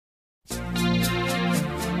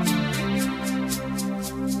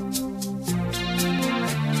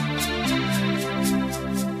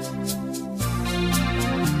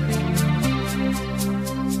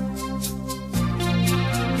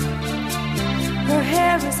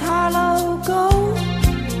hair is hollow gold,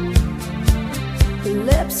 her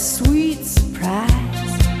lips sweet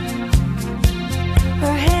surprise,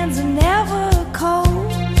 her hands are never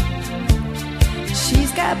cold.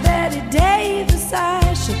 She's got Betty Davis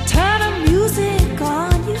eyes, she'll turn her music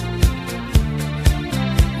on you.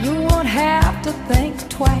 You won't have to think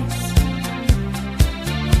twice.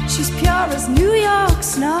 She's pure as New York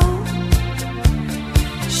snow.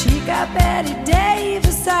 She got Betty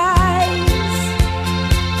Davis eyes.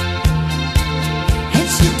 And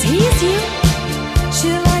she'll tease you,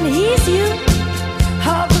 she'll unease you,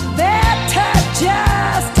 all the better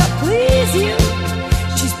just to please you.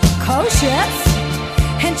 She's precocious,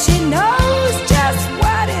 and she knows just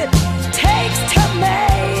what it takes to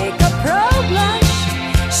make a pro blush.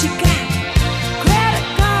 She got Greta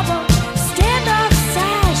Garbo, standoff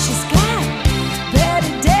size. She's got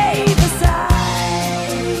Betty Davis eyes.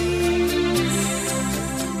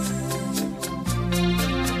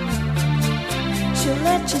 She'll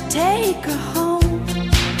let you take her home,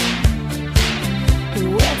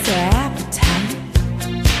 whet's her appetite.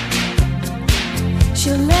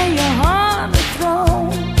 She'll lay you on the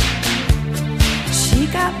throne. She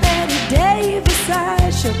got Betty Davis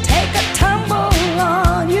eyes. She'll take a tumble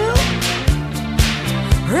on you,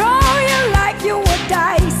 roll you like you were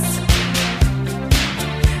dice,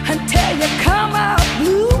 until you come out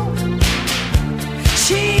blue.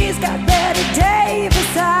 She's got Betty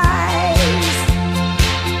Davis eyes.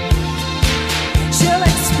 She'll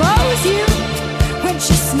expose you when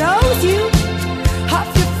she snows you, off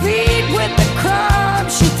your feet with the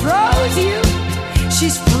crumbs she throws you.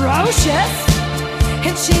 She's ferocious,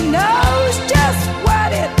 and she knows just what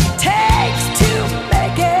it takes to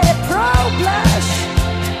make a pro blush.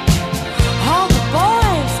 All the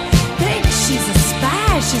boys think she's a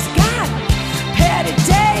spy. She's got Betty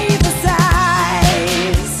Davis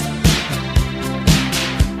eyes.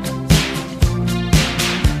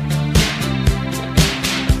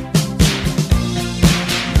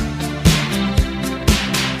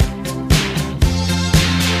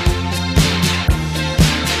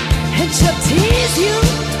 And she'll tease you,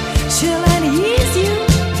 she'll unease you,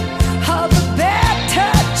 all the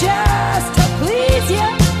better just to please you.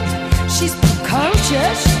 She's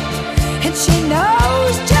precocious, and she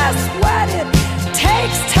knows just what it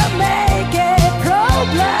takes to make a pro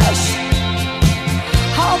blush.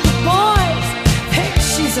 All the boys think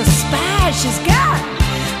she's a spy. She's got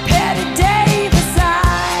Betty Davis eyes.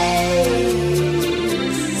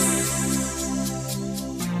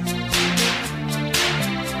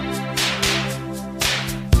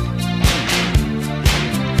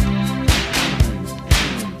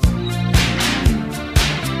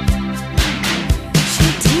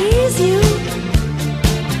 You,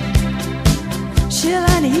 she'll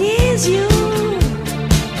unease you,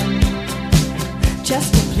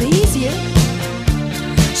 just to please you.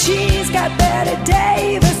 She's got Betty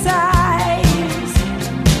Davis eyes.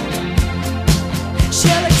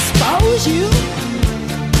 She'll expose you